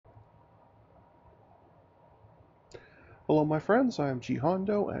Hello my friends, I am G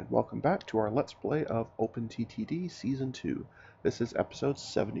Hondo and welcome back to our Let's Play of OpenTTD Season 2. This is episode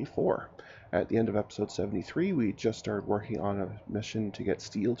 74. At the end of episode 73 we just started working on a mission to get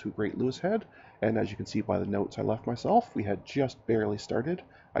steel to Great Lewis Head, and as you can see by the notes I left myself, we had just barely started.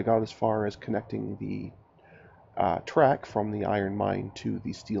 I got as far as connecting the track from the iron mine to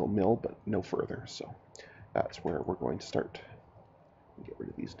the steel mill, but no further, so that's where we're going to start. Get rid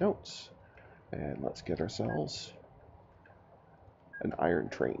of these notes, and let's get ourselves an iron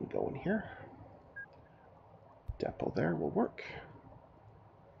train going here. Depot there will work.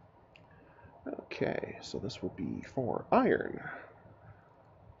 Okay, so this will be for iron.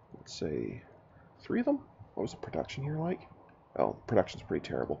 Let's say 3 of them. What was the production here like? Oh, the production's pretty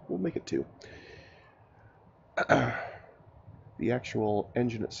terrible. We'll make it 2. The actual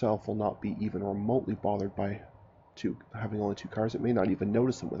engine itself will not be even remotely bothered by having only 2 cars. It may not even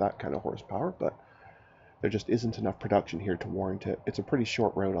notice them with that kind of horsepower, but there just isn't enough production here to warrant it. It's a pretty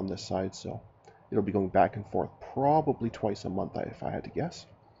short route on this side, so it'll be going back and forth probably twice a month if I had to guess.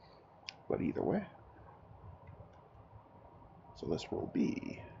 But either way. So this will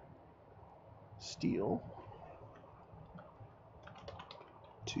be steel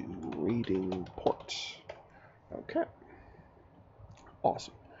to raiding port. Okay.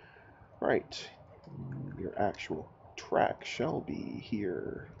 Awesome. Right. Your actual track shall be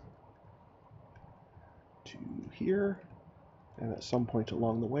here to here, and at some point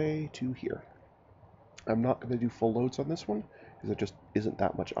along the way to here. I'm not going to do full loads on this one, because there just isn't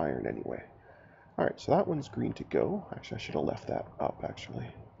that much iron anyway. Alright, so that one's green to go. Actually, I should have left that up, actually.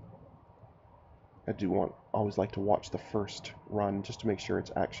 I always like to watch the first run just to make sure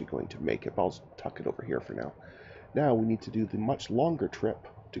it's actually going to make it, but I'll tuck it over here for now. Now we need to do the much longer trip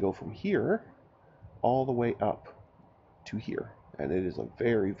to go from here all the way up to here, and it is a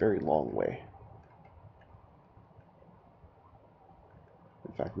very, very long way.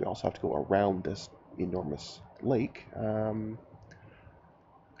 In fact, we also have to go around this enormous lake. Can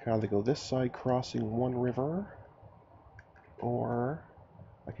either go this side crossing one river, or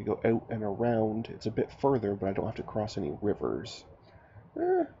I could go out and around. It's a bit further, but I don't have to cross any rivers.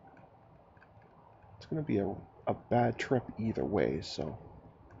 It's going to be a bad trip either way, so...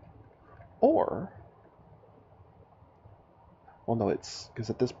 Or... Well, no, because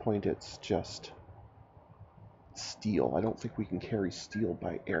at this point it's just steel. I don't think we can carry steel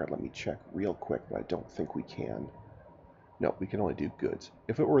by air. Let me check real quick, but I don't think we can. No, we can only do goods.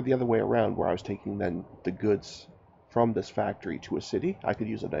 If it were the other way around, where I was taking then the goods from this factory to a city, I could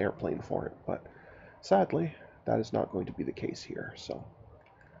use an airplane for it, but sadly, that is not going to be the case here, so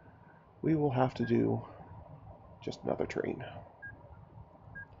we will have to do just another train.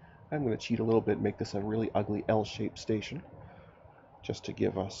 I'm going to cheat a little bit and make this a really ugly L-shaped station, just to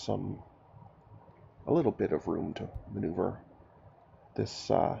give us a little bit of room to maneuver.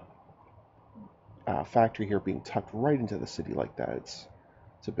 This factory here being tucked right into the city like that, it's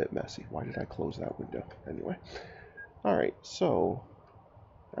a bit messy. Why did I close that window? Anyway. Alright, so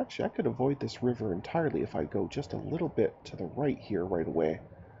actually I could avoid this river entirely if I go just a little bit to the right here right away.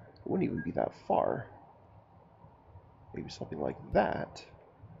 It wouldn't even be that far. Maybe something like that.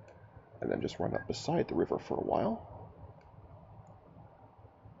 And then just run up beside the river for a while.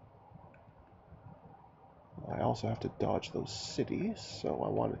 I also have to dodge those cities, so I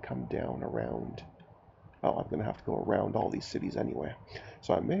want to come down around... Oh, I'm going to have to go around all these cities anyway.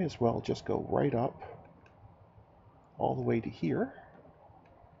 So I may as well just go right up all the way to here.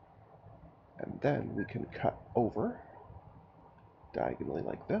 And then we can cut over diagonally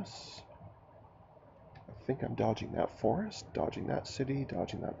like this. I think I'm dodging that forest, dodging that city,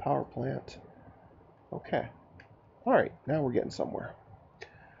 dodging that power plant. Okay. Alright, now we're getting somewhere.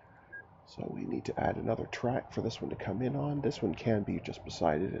 So we need to add another track for this one to come in on. This one can be just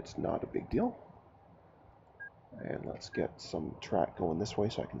beside it. It's not a big deal. And let's get some track going this way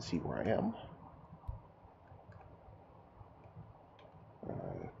so I can see where I am.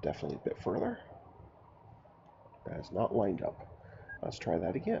 Definitely a bit further. That is not lined up. Let's try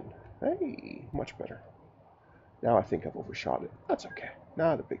that again. Hey, much better. Now I think I've overshot it. That's okay.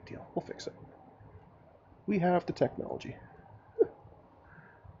 Not a big deal. We'll fix it. We have the technology.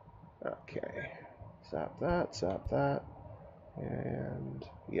 Okay. Zap that. And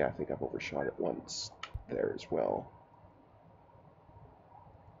yeah, I think I've overshot it once there as well.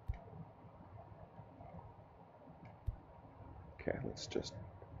 Okay, let's just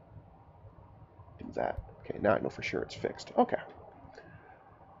do that. Okay, now I know for sure it's fixed. Okay.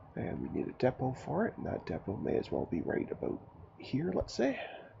 And we need a depot for it, and that depot may as well be right about here, let's say,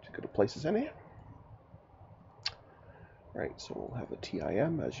 to go to places anyhow. Right, so we'll have a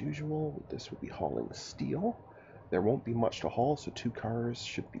TIM as usual. This will be hauling steel. There won't be much to haul, so 2 cars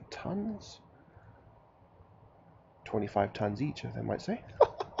should be tons. 25 tons each, they might say.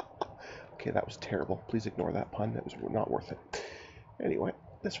 Okay, that was terrible. Please ignore that pun. That was not worth it. Anyway,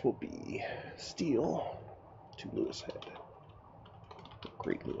 this will be steel to Lewis Head.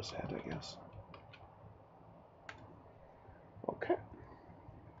 Great Lewis Head, I guess. Okay.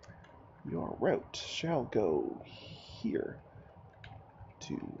 Your route shall go here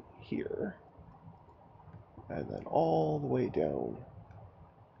to here, and then all the way down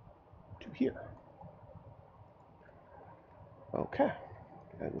to here. Okay.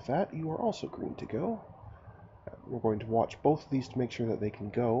 And with that, you are also green to go. We're going to watch both of these to make sure that they can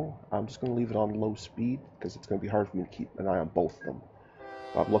go. I'm just going to leave it on low speed because it's going to be hard for me to keep an eye on both of them.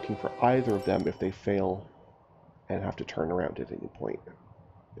 I'm looking for either of them if they fail and have to turn around at any point.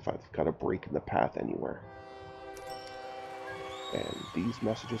 If I've got a break in the path anywhere. And these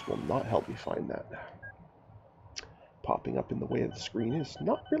messages will not help me find that. Popping up in the way of the screen is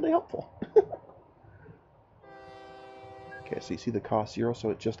not really helpful. Okay, so you see the cost 0, so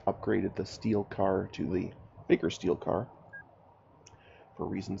it just upgraded the steel car to the bigger steel car. For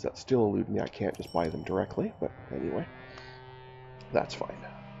reasons that still elude me, I can't just buy them directly, but anyway, that's fine.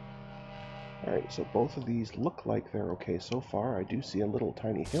 Alright, so both of these look like they're okay so far. I do see a little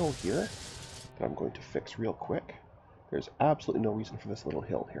tiny hill here that I'm going to fix real quick. There's absolutely no reason for this little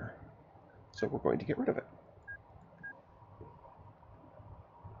hill here, so we're going to get rid of it.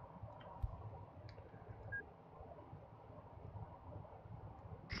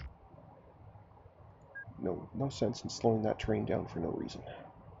 No sense in slowing that train down for no reason.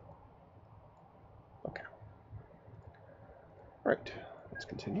 Okay. Alright, let's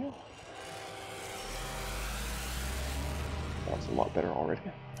continue. That's a lot better already.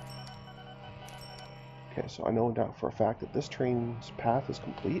 Okay, so I know now for a fact that this train's path is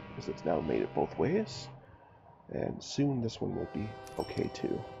complete, because it's now made it both ways. And soon this one will be okay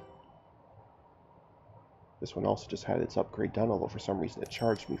too. This one also just had its upgrade done, although for some reason it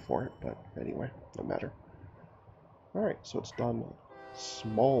charged me for it, but anyway, no matter. Alright, so it's done.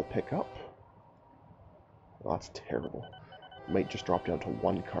 Small pickup. Well, that's terrible. I might just drop down to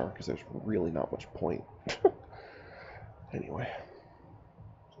 1 car, because there's really not much point. Anyway.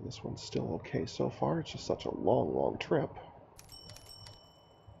 So this one's still okay so far. It's just such a long, long trip.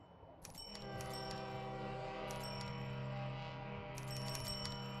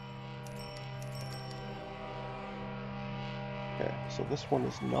 Okay, so this one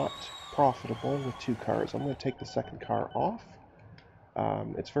is not profitable with 2 cars. I'm going to take the second car off.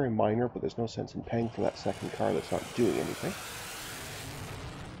 It's very minor, but there's no sense in paying for that second car that's not doing anything.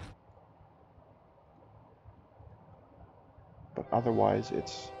 But otherwise,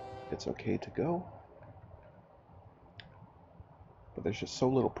 it's okay to go. But there's just so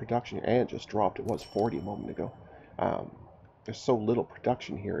little production, and it just dropped. It was 40 a moment ago. There's so little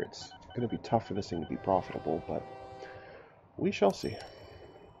production here, it's going to be tough for this thing to be profitable, but we shall see.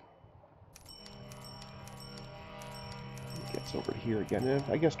 Gets over here again, and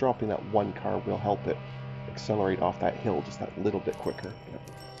I guess dropping that 1 car will help it accelerate off that hill just that little bit quicker. But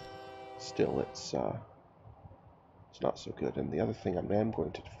still, it's not so good. And the other thing I am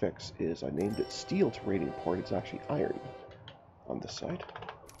going to fix is I named it steel to rating port. It's actually iron on this side.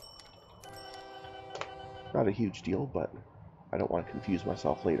 Not a huge deal, but I don't want to confuse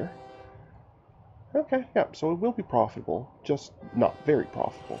myself later. Okay, yeah, so it will be profitable, just not very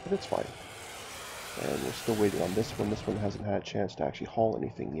profitable, but it's fine. And we're still waiting on this one. This one hasn't had a chance to actually haul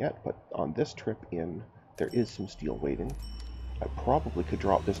anything yet, but on this trip in, there is some steel waiting. I probably could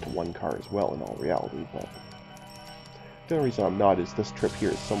drop this to 1 car as well in all reality, but the only reason I'm not is this trip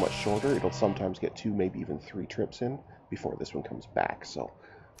here is so much shorter. It'll sometimes get 2, maybe even 3 trips in before this one comes back, so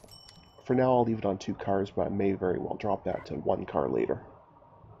for now I'll leave it on 2 cars, but I may very well drop that to 1 car later.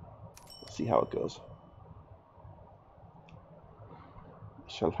 We'll see how it goes.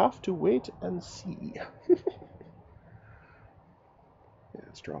 Shall have to wait and see. Yeah,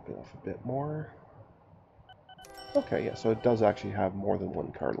 it's dropping off a bit more. Okay, yeah, so it does actually have more than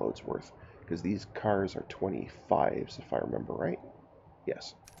 1 car load's worth, because these cars are 25s, if I remember right.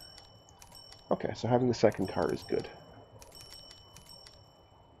 Yes. Okay, so having the second car is good.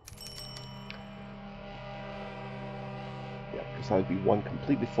 Yeah, because that would be 1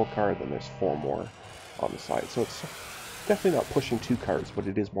 completely full car, then there's 4 more on the side. So it's definitely not pushing 2 cars, but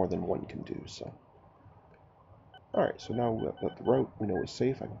it is more than 1 can do, so. Alright, so now that the route we know is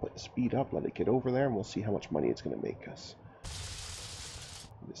safe, I can put the speed up, let it get over there, and we'll see how much money it's going to make us.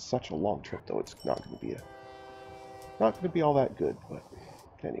 It's such a long trip, though, it's not going to be all that good, but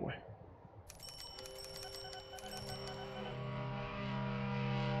anyway.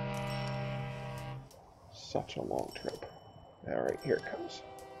 such a long trip. Alright, here it comes.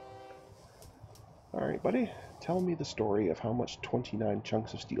 Alright, buddy. Tell me the story of how much 29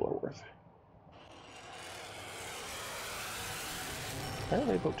 chunks of steel are worth.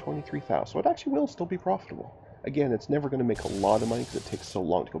 Apparently about 23,000. So it actually will still be profitable. Again, it's never going to make a lot of money because it takes so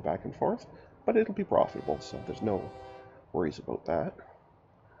long to go back and forth. But it'll be profitable, so there's no worries about that.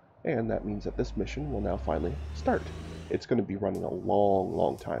 And that means that this mission will now finally start. It's going to be running a long,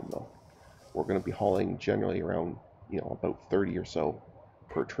 long time, though. We're going to be hauling generally around, about 30 or so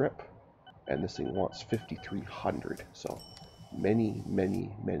per trip. And this thing wants 5,300, so many,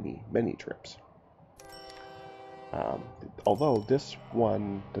 many, many, many trips. Although this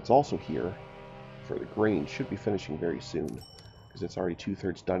one that's also here for the grain should be finishing very soon, because it's already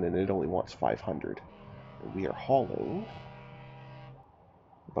 2/3 done and it only wants 500. And we are hauling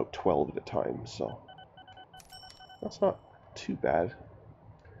about 12 at a time, so that's not too bad.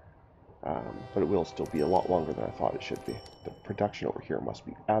 But it will still be a lot longer than I thought it should be. The production over here must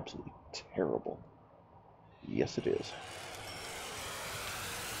be absolutely terrible. Yes, it is.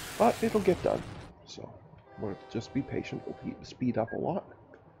 But it'll get done. So we'll just be patient. We'll speed up a lot,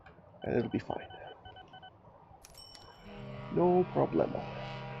 and it'll be fine. No problemo.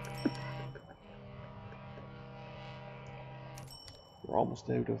 We're almost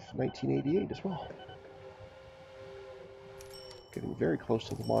out of 1988 as well. Getting very close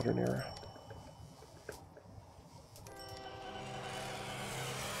to the modern era.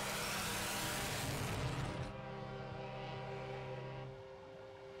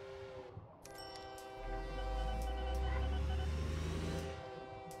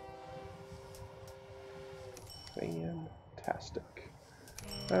 Fantastic.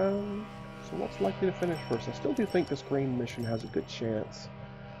 So what's likely to finish first? I still do think this grain mission has a good chance.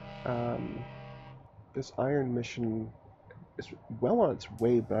 This iron mission is well on its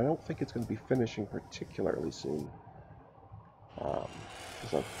way, but I don't think it's going to be finishing particularly soon.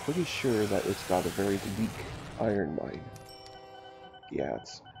 Because I'm pretty sure that it's got a very weak iron mine. Yeah,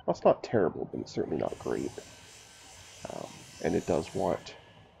 it's not terrible, but it's certainly not great. And it does want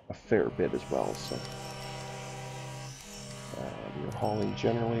a fair bit as well, so... we're hauling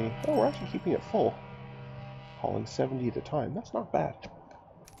generally... Oh, we're actually keeping it full. Hauling 70 at a time. That's not bad.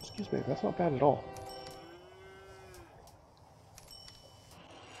 Excuse me, that's not bad at all.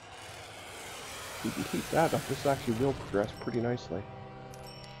 If we can keep that up, this actually will progress pretty nicely.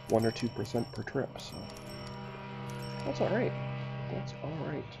 1 or 2% per trip, so... That's alright. That's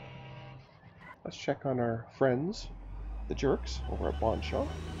alright. Let's check on our friends, the jerks, over at Bonshaw,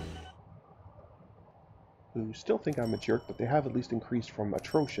 who still think I'm a jerk, but they have at least increased from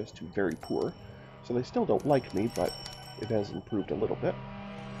atrocious to very poor. So they still don't like me, but it has improved a little bit.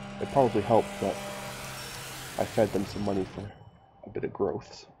 It probably helped that I fed them some money for a bit of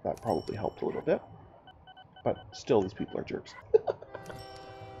growth. So that probably helped a little bit. But still, these people are jerks. It's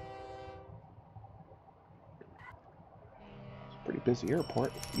a pretty busy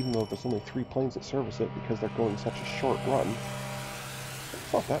airport, even though there's only 3 planes that service it because they're going such a short run.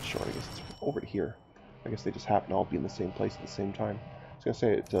 It's not that short, I guess it's over to here. I guess they just happen to all be in the same place at the same time. I was going to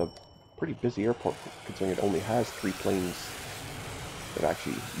say, it's a pretty busy airport, considering it only has 3 planes that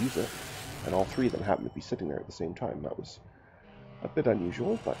actually use it. And all 3 of them happen to be sitting there at the same time. That was a bit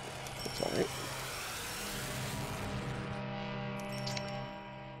unusual, but it's alright.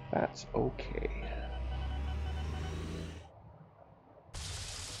 That's okay.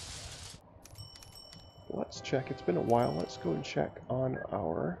 Let's check. It's been a while. Let's go and check on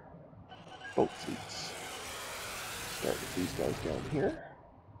our boat fleets. Start with these guys down here.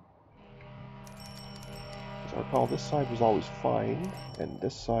 As I recall, this side was always fine, and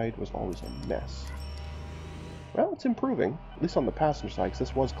this side was always a mess. Well, it's improving, at least on the passenger side, because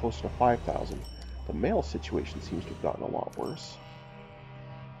this was closer to 5,000. The mail situation seems to have gotten a lot worse.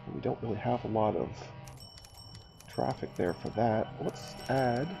 And we don't really have a lot of traffic there for that. Let's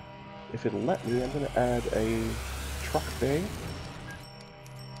add, if it'll let me, I'm going to add a truck bay,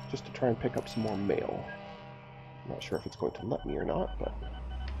 just to try and pick up some more mail. I'm not sure if it's going to let me or not, but...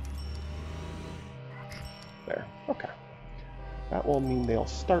 There. Okay. That will mean they'll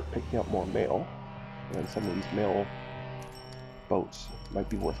start picking up more mail, and some of these mail boats might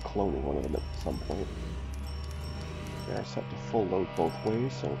be worth cloning one of them at some point. They are set to full load both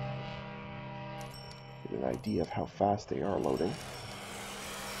ways, so get an idea of how fast they are loading.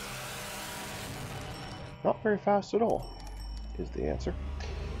 Not very fast at all, is the answer.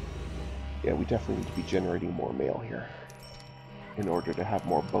 Yeah, we definitely need to be generating more mail here in order to have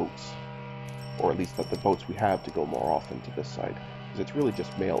more boats, or at least that the boats we have to go more often to this side, because it's really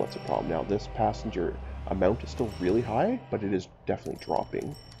just mail that's a problem. Now, this passenger amount is still really high, but it is definitely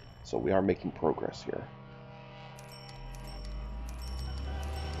dropping, so we are making progress here.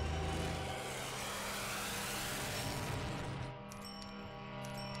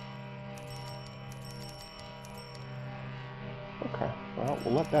 Well,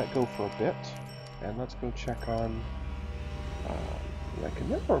 we'll let that go for a bit, and let's go check on... I can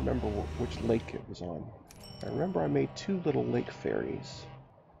never remember which lake it was on. I remember I made 2 little lake ferries.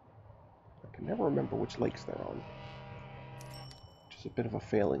 I can never remember which lakes they're on. Which is a bit of a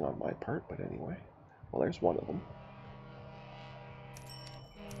failing on my part, but anyway. Well, there's one of them.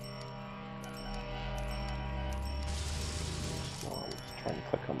 So I'm just trying to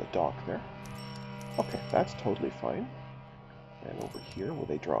click on the dock there. Okay, that's totally fine. And over here, where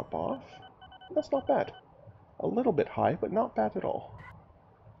they drop off, that's not bad. A little bit high, but not bad at all.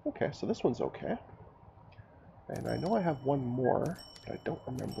 Okay, so this one's okay. And I know I have one more, but I don't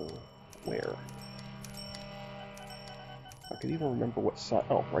remember where. I could even remember what side.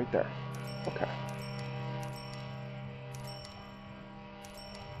 Oh, right there. Okay.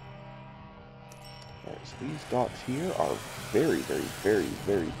 Alright, so these docks here are very, very, very,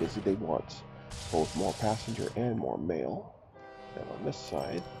 very busy. They want both more passenger and more mail. And on this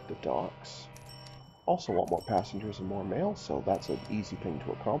side, the docks also want more passengers and more mail, so that's an easy thing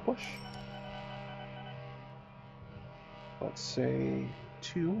to accomplish. Let's say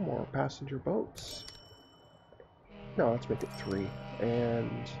 2 more passenger boats. No, let's make it 3.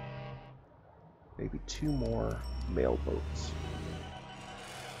 And maybe 2 more mail boats.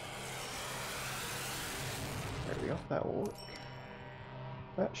 There we go, that will work.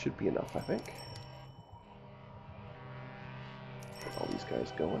 That should be enough, I think. Get all these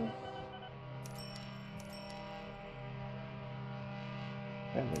guys going.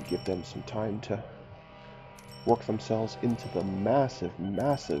 And then give them some time to work themselves into the massive,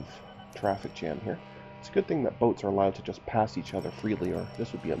 massive traffic jam here. It's a good thing that boats are allowed to just pass each other freely, or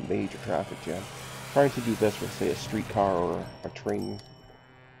this would be a major traffic jam. Trying to do this with, say, a streetcar or a train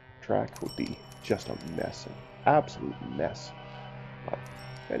track would be just a mess, an absolute mess. But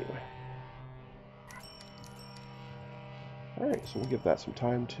anyway. Alright, so we'll give that some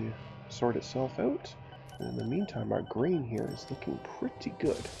time to sort itself out. And in the meantime, our grain here is looking pretty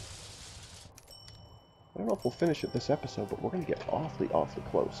good. I don't know if we'll finish it this episode, but we're going to get awfully, awfully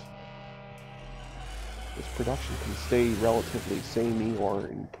close. This production can stay relatively samey or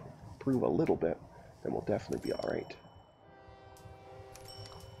improve a little bit, then we'll definitely be alright.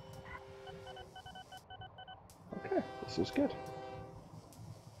 Okay, this is good.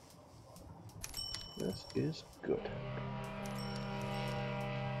 This is good.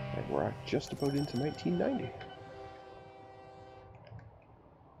 And we're just about into 1990.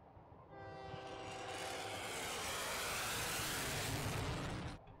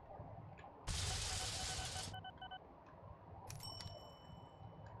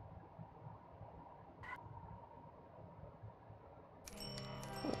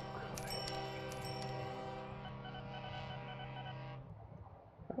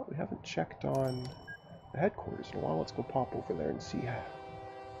 Well, we haven't checked on the headquarters in a while. Let's go pop over there and see how.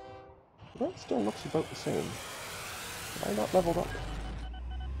 Well, it still looks about the same. Am I not leveled up?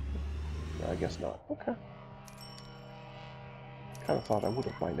 No, I guess not. Okay. Kind of thought I would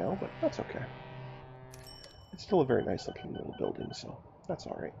have by now, but that's okay. It's still a very nice looking little building, so that's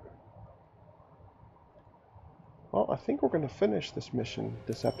alright. Well, I think we're going to finish this mission,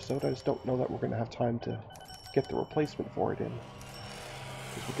 this episode. I just don't know that we're going to have time to get the replacement for it in.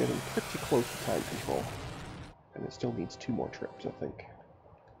 Because we're getting pretty close to time control. And it still needs 2 more trips, I think.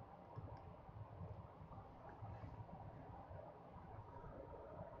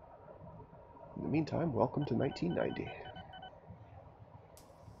 In the meantime, welcome to 1990.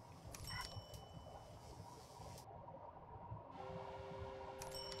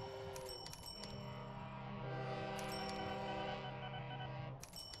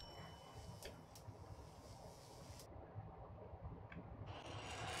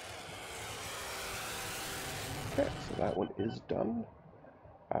 Okay, so that one is done.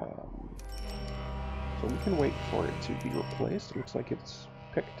 So we can wait for it to be replaced. It looks like it's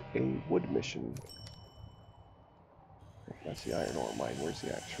picked a wood mission. That's the iron ore mine. Where's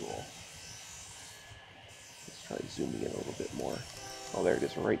the actual? Let's try zooming in a little bit more. Oh, there it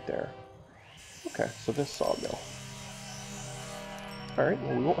is, right there. Okay, so this sawmill. Alright,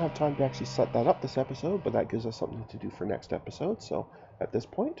 well, we won't have time to actually set that up this episode, but that gives us something to do for next episode. So, at this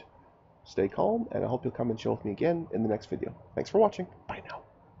point, stay calm, and I hope you'll come and chill with me again in the next video. Thanks for watching. Bye now.